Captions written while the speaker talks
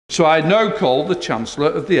So I now call the Chancellor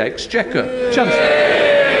of the Exchequer. Chancellor.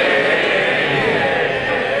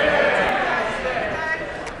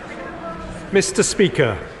 Mr.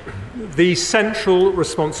 Speaker, the central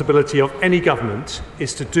responsibility of any government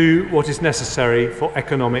is to do what is necessary for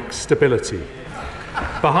economic stability.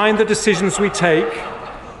 Behind the decisions we take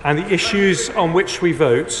and the issues on which we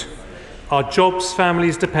vote are jobs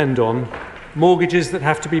families depend on, mortgages that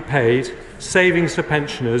have to be paid, savings for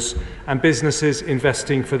pensioners and businesses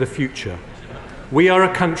investing for the future. We are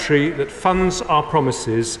a country that funds our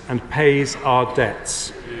promises and pays our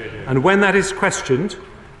debts. And when that is questioned,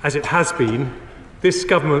 as it has been, this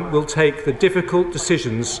government will take the difficult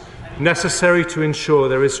decisions necessary to ensure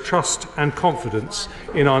there is trust and confidence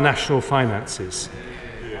in our national finances.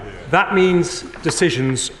 That means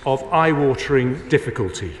decisions of eye-watering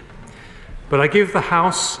difficulty. But I give the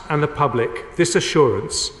House and the public this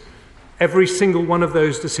assurance: every single one of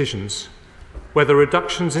those decisions, whether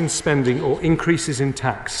reductions in spending or increases in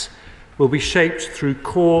tax, will be shaped through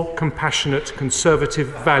core, compassionate, conservative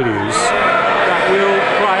values that will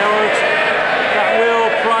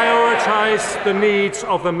prioritise the needs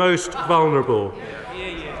of the most vulnerable.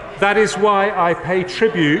 That is why I pay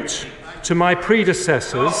tribute to my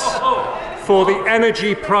predecessors for the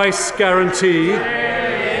energy price guarantee,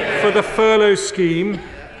 for the furlough scheme,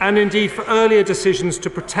 and indeed for earlier decisions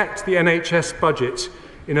to protect the NHS budget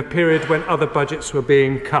in a period when other budgets were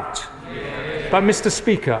being cut. But, Mr.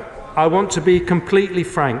 Speaker, I want to be completely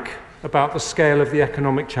frank about the scale of the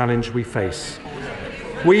economic challenge we face.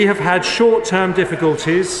 We have had short-term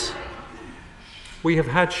difficulties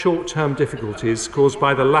caused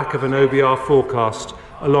by the lack of an OBR forecast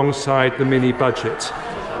alongside the mini-budget.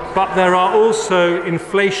 But there are also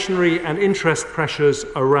inflationary and interest pressures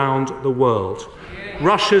around the world.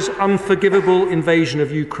 Russia's unforgivable invasion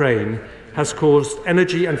of Ukraine has caused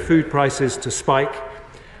energy and food prices to spike.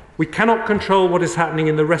 We cannot control what is happening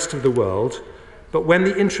in the rest of the world, but when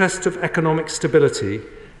the interest of economic stability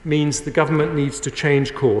means the government needs to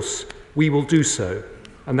change course, we will do so.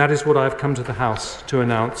 And that is what I have come to the House to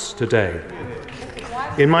announce today.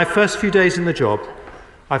 In my first few days in the job,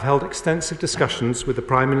 I've held extensive discussions with the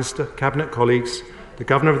Prime Minister, Cabinet colleagues, the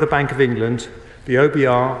Governor of the Bank of England, the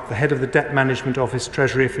OBR, the head of the Debt Management Office,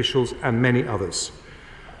 Treasury officials, and many others.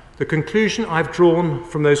 The conclusion I've drawn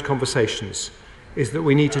from those conversations is that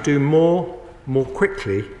we need to do more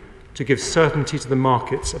quickly to give certainty to the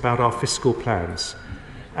markets about our fiscal plans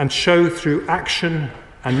and show through action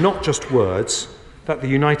and not just words that the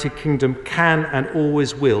United Kingdom can and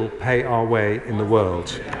always will pay our way in the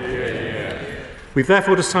world. We've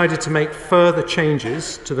therefore decided to make further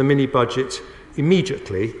changes to the mini-budget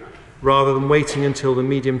immediately rather than waiting until the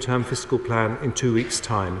medium-term fiscal plan in 2 weeks'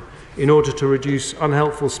 time in order to reduce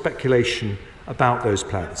unhelpful speculation about those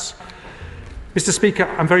plans. Mr. Speaker,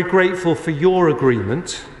 I'm very grateful for your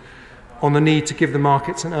agreement on the need to give the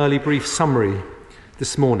markets an early brief summary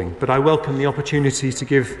this morning, but I welcome the opportunity to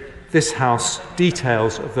give this House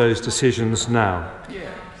details of those decisions now.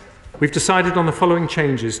 We've decided on the following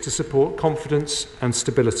changes to support confidence and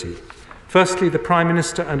stability. Firstly, the Prime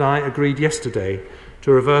Minister and I agreed yesterday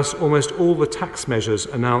to reverse almost all the tax measures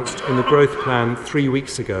announced in the growth plan 3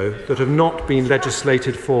 weeks ago that have not been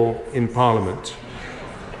legislated for in Parliament.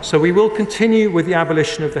 So we will continue with the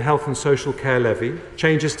abolition of the health and social care levy,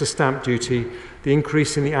 changes to stamp duty, the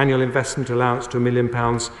increase in the annual investment allowance to £1 million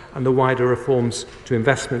and the wider reforms to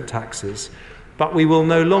investment taxes. But we will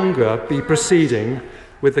no longer be proceeding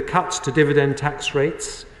with the cuts to dividend tax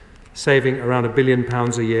rates, saving around £1 billion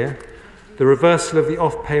a year, the reversal of the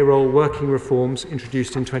off-payroll working reforms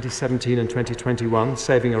introduced in 2017 and 2021,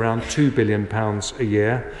 saving around £2 billion a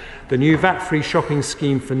year, the new VAT-free shopping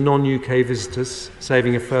scheme for non-UK visitors,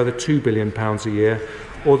 saving a further £2 billion a year,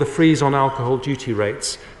 or the freeze on alcohol duty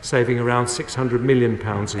rates, saving around £600 million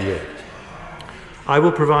a year. I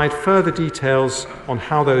will provide further details on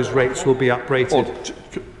how those rates will be uprated.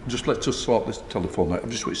 Just let us sort this telephone out. I've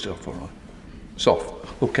just switched it off, all right? It's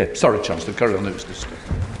off. OK. Sorry, Chancellor. Carry on. It was this stuff.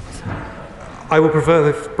 I will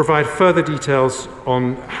provide further details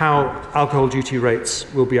on how alcohol duty rates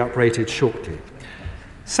will be uprated shortly.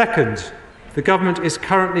 Second, the Government is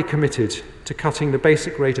currently committed to cutting the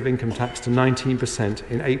basic rate of income tax to 19%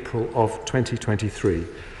 in April of 2023.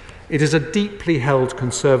 It is a deeply held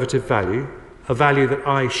Conservative value, a value that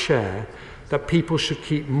I share, that people should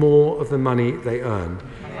keep more of the money they earn,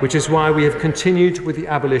 which is why we have continued with the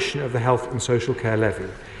abolition of the health and social care levy.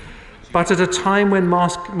 But at a time when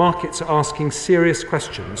markets are asking serious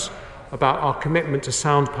questions about our commitment to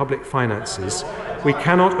sound public finances, we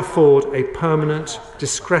cannot afford a permanent,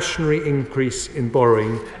 discretionary increase in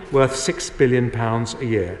borrowing worth £6 billion a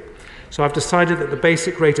year. So I've decided that the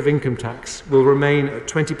basic rate of income tax will remain at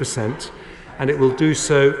 20%, and it will do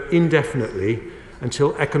so indefinitely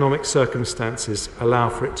until economic circumstances allow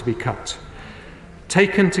for it to be cut.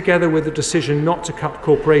 Taken together with the decision not to cut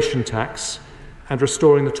corporation tax and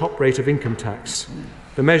restoring the top rate of income tax,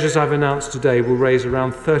 the measures I've announced today will raise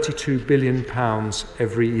around £32 billion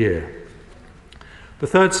every year. The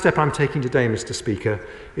third step I'm taking today, Mr. Speaker,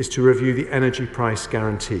 is to review the energy price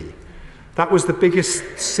guarantee. That was the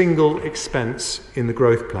biggest single expense in the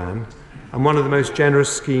growth plan and one of the most generous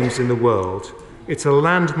schemes in the world. It's a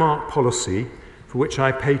landmark policy for which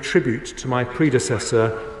I pay tribute to my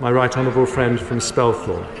predecessor, my right honourable friend from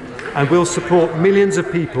Spelthorne, and will support millions of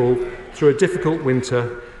people through a difficult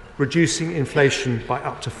winter, reducing inflation by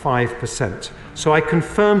up to 5%. So I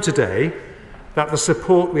confirm today that the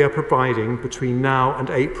support we are providing between now and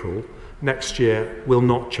April next year will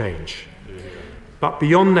not change. But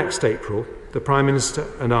beyond next April, the Prime Minister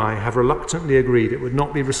and I have reluctantly agreed it would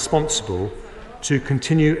not be responsible to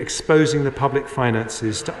continue exposing the public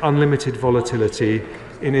finances to unlimited volatility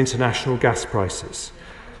in international gas prices.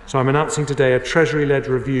 So I'm announcing today a Treasury-led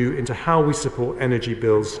review into how we support energy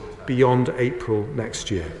bills beyond April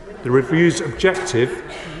next year. The review's objective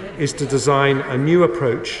is to design a new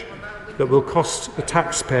approach that will cost the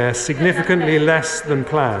taxpayer significantly less than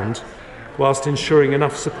planned, whilst ensuring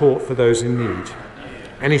enough support for those in need.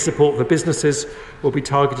 Any support for businesses will be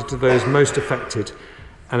targeted to those most affected,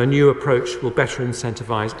 and a new approach will better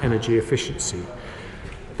incentivise energy efficiency.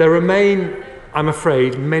 There remain, I'm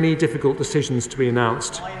afraid, many difficult decisions to be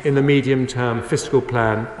announced in the medium-term fiscal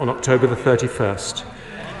plan on October the 31st.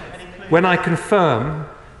 When I confirm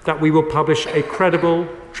that we will publish a credible,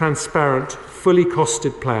 transparent, fully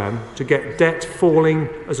costed plan to get debt falling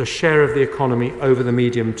as a share of the economy over the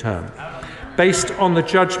medium term, based on the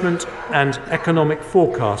judgment and economic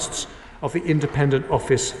forecasts of the Independent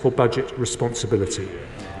Office for Budget Responsibility.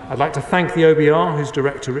 I'd like to thank the OBR, whose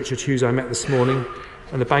Director Richard Hughes I met this morning,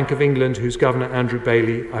 and the Bank of England, whose Governor Andrew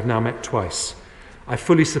Bailey I've now met twice. I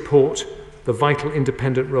fully support the vital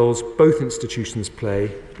independent roles both institutions play,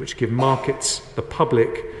 which give markets, the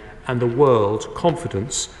public and the world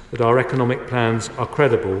confidence that our economic plans are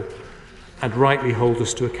credible and rightly hold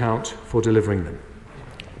us to account for delivering them.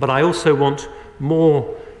 But I also want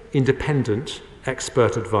more independent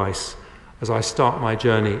expert advice as I start my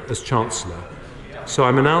journey as Chancellor. So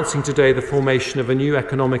I'm announcing today the formation of a new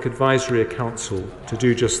Economic Advisory Council to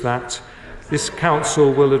do just that. This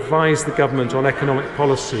council will advise the government on economic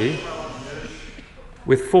policy,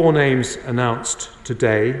 with 4 names announced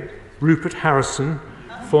today: Rupert Harrison,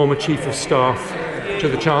 former Chief of Staff to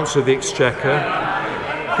the Chancellor of the Exchequer;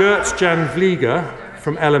 Gert-Jan Vlieger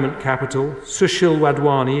from Element Capital; Sushil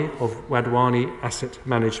Wadhwani of Wadhwani Asset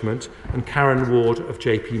Management; and Karen Ward of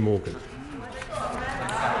JP Morgan.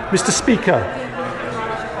 Mr. Speaker,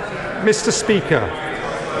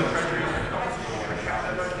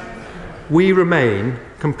 we remain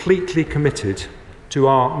completely committed to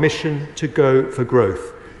our mission to go for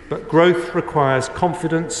growth, but growth requires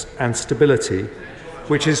confidence and stability,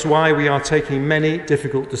 which is why we are taking many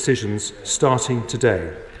difficult decisions starting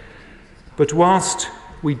today. But whilst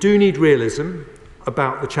we do need realism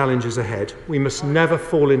about the challenges ahead, we must never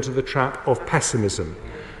fall into the trap of pessimism.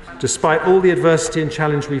 Despite all the adversity and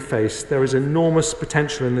challenge we face, there is enormous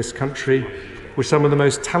potential in this country, with some of the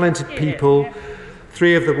most talented people,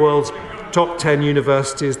 3 of the world's top 10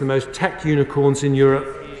 universities, the most tech unicorns in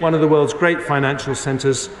Europe, one of the world's great financial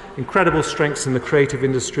centres, incredible strengths in the creative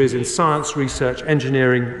industries, in science, research,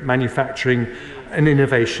 engineering, manufacturing and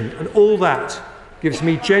innovation. And all that gives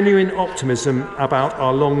me genuine optimism about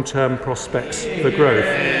our long-term prospects for growth.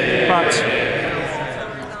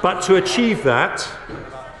 But to achieve that,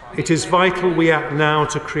 it is vital we act now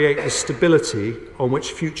to create the stability on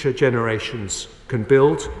which future generations can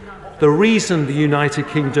build. The reason the United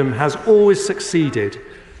Kingdom has always succeeded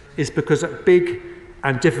is because at big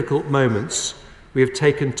and difficult moments we have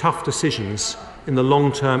taken tough decisions in the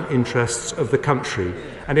long-term interests of the country,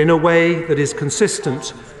 and in a way that is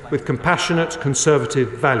consistent with compassionate conservative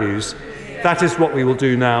values. That is what we will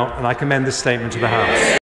do now, and I commend this statement to the House.